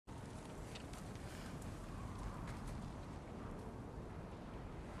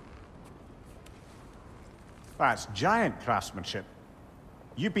That's giant craftsmanship.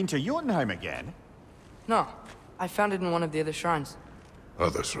 You've been to Jotunheim again? No, I found it in one of the other shrines.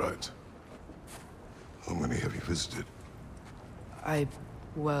 Other shrines? How many have you visited?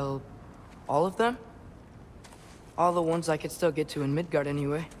 Well, all of them? All the ones I could still get to in Midgard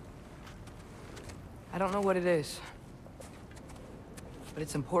anyway. I don't know what it is, but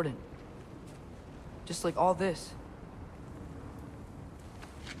it's important. Just like all this.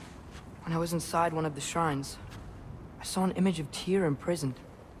 When I was inside one of the shrines, I saw an image of Tyr imprisoned,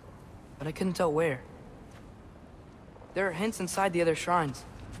 but I couldn't tell where. There are hints inside the other shrines.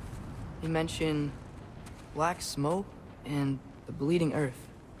 They mention black smoke and the bleeding earth.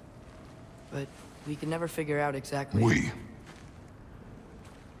 But we could never figure out exactly. We?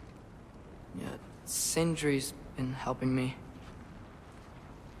 Yeah, Sindri's been helping me.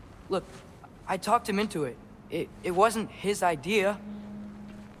 Look, I talked him into it. It wasn't his idea.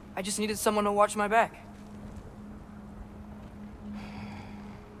 I just needed someone to watch my back.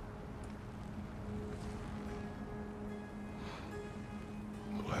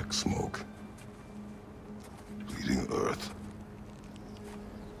 Black smoke. Bleeding earth.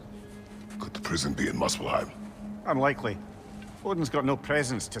 Could the prison be in Muspelheim? Unlikely. Odin's got no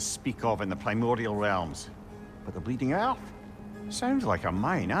presence to speak of in the primordial realms. But the Bleeding Earth? Sounds like a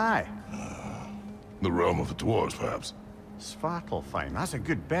mine, aye. The realm of the dwarves, perhaps? Svartalfheim, that's a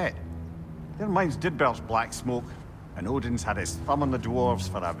good bet. Their mines did belch black smoke, and Odin's had his thumb on the dwarves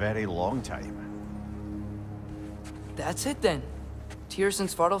for a very long time. That's it then. Tyr's in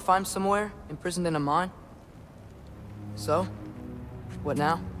Svartalfheim somewhere, imprisoned in a mine. So, what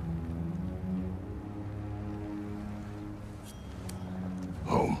now?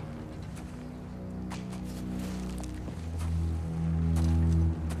 Home.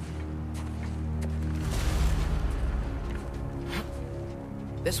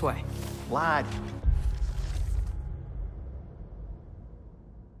 This way. Lad.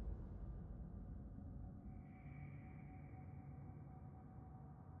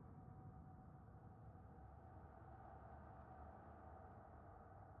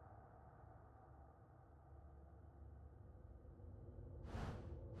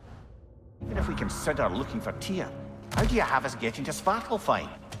 Even if we consider looking for Tyr, how do you have us get into Svartalfheim?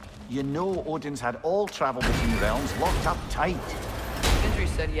 You know Odin's had all travel between realms locked up tight. Sindri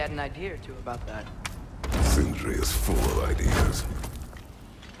said he had an idea or two about that. Sindri is full of ideas.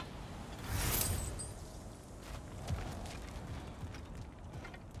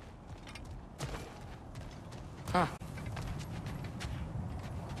 Huh.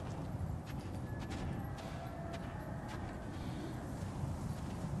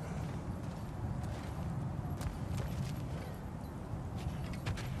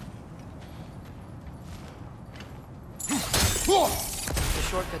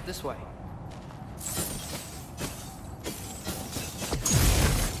 The shortcut this way.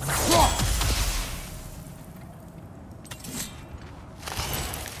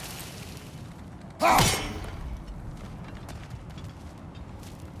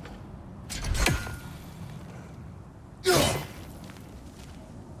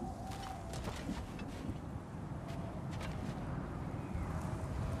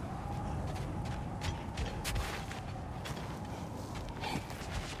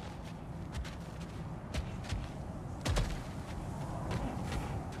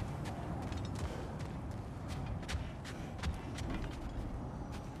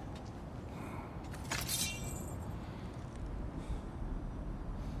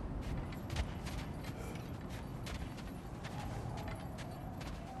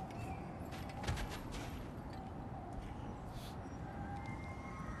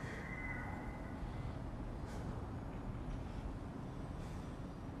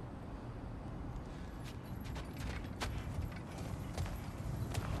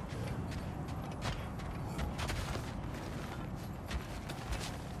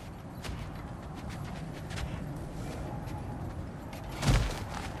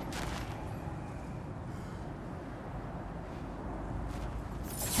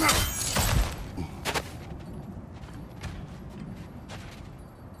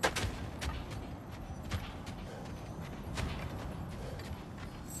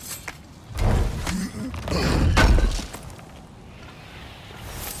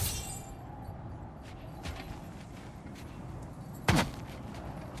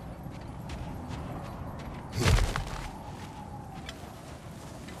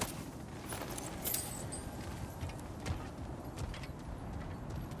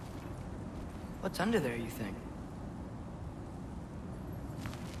 What's under there, you think?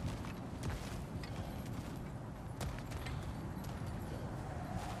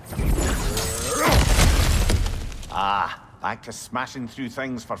 Back to smashing through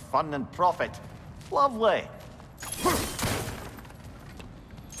things for fun and profit. Lovely.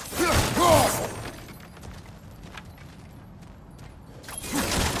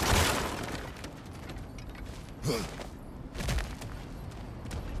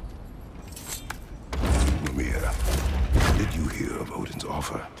 Did you hear of Odin's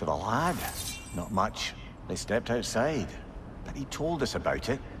offer? To the lad? Not much. They stepped outside. But he told us about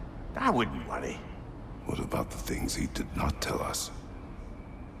it. I wouldn't worry. What about the things he did not tell us?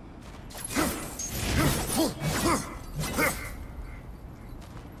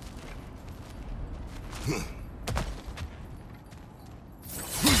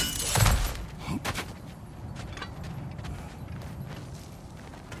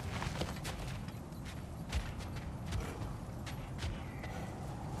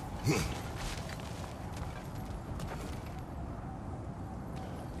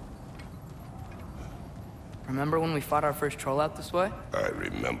 Remember when we fought our first troll out this way? I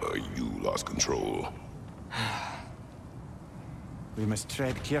remember you lost control. We must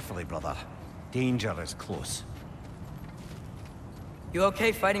tread carefully, brother. Danger is close. You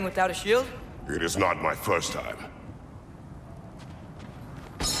okay fighting without a shield? It is not my first time.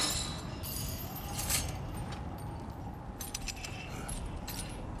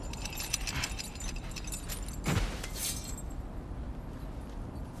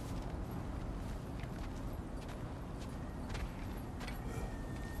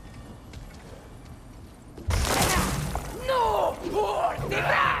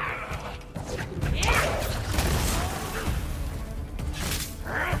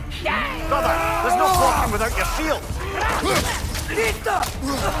 Brother, there's no blocking without your shield!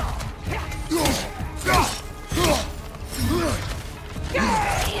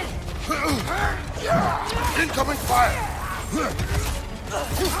 Incoming fire!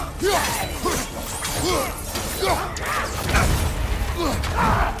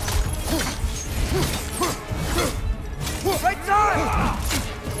 Right side!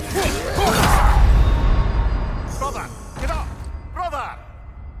 Brother, get up! Brother!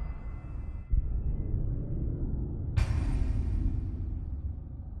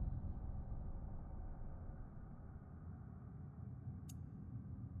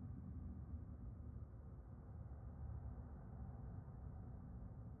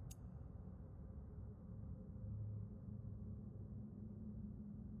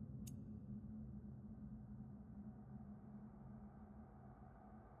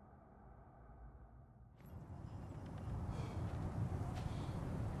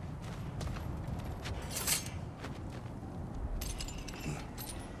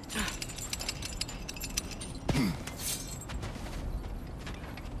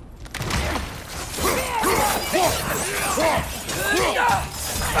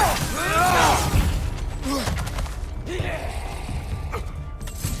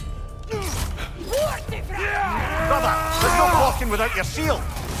 Brother, there's no blocking without your shield!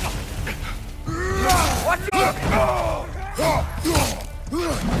 Watch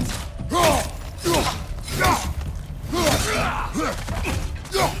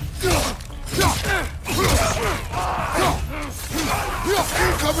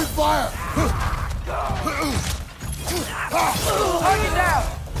Incoming fire! Target down!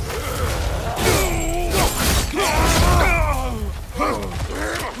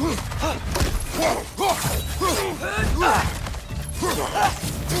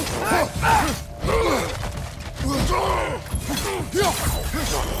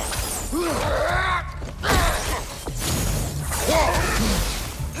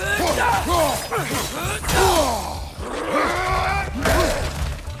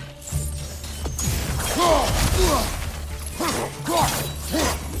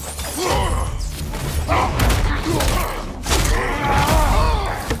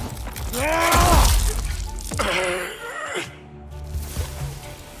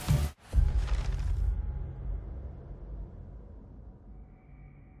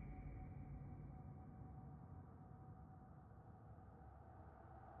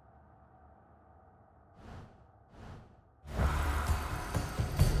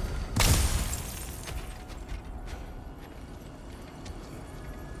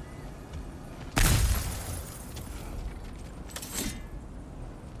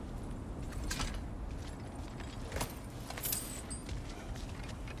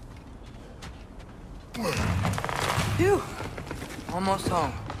 Phew! Almost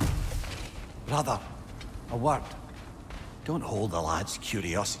home. Brother, a word. Don't hold the lad's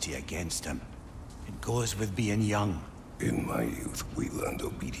curiosity against him. It goes with being young. In my youth, we learned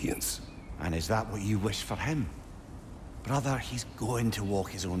obedience. And is that what you wish for him? Brother, he's going to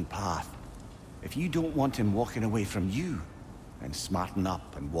walk his own path. If you don't want him walking away from you, and smarten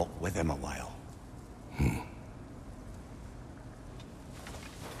up and walk with him a while.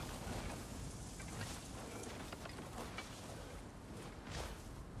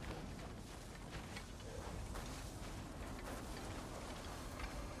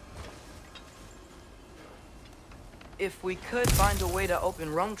 If we could find a way to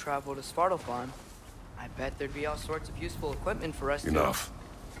open roam travel to Svartalfheim, I bet there'd be all sorts of useful equipment for us Enough.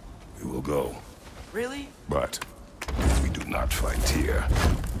 We will go. Really? But if we do not find Tyr,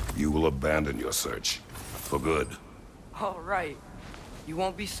 you will abandon your search. For good. All right. You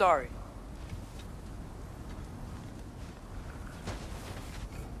won't be sorry.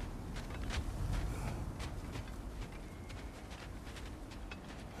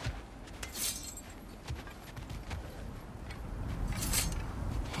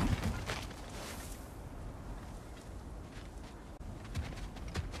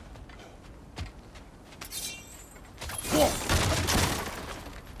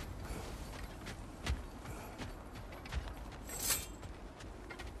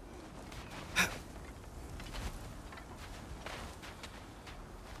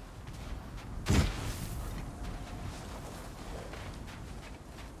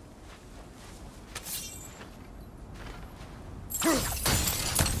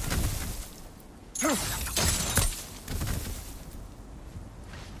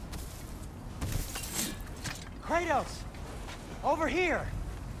 Kratos! Over here!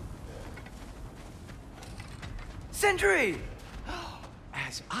 Sentry!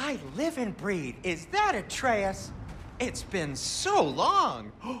 As I live and breathe, is that Atreus? It's been so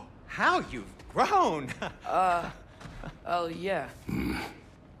long! How you've grown! Oh, yeah.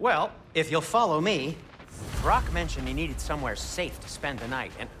 Well, if you'll follow me, Brock mentioned he needed somewhere safe to spend the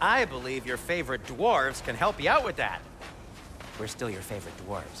night, and I believe your favorite dwarves can help you out with that. We're still your favorite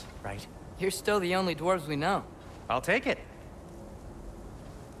dwarves, right? You're still the only dwarves we know. I'll take it.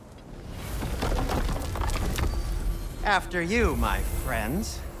 After you, my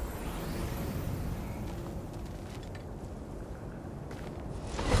friends.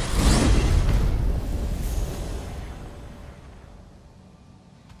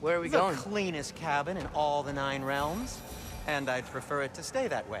 Where are we The going? cleanest cabin in all the 9 realms, and I'd prefer it to stay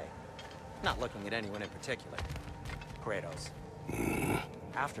that way. Not looking at anyone in particular. Kratos.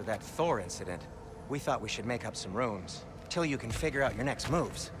 After that Thor incident, we thought we should make up some rooms, till you can figure out your next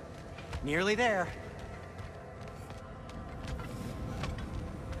moves. Nearly there.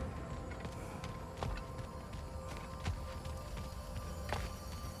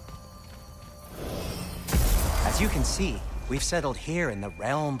 As you can see, we've settled here in the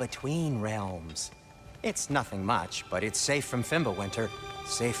realm between realms. It's nothing much, but it's safe from Fimbulwinter,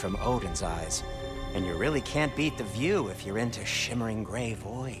 safe from Odin's eyes. And you really can't beat the view if you're into shimmering gray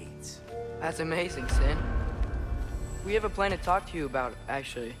voids. That's amazing, Sin. We have a plan to talk to you about,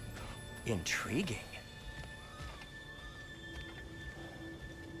 actually. Intriguing.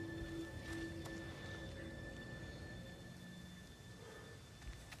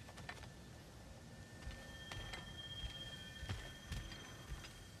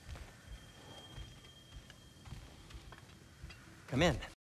 Come in.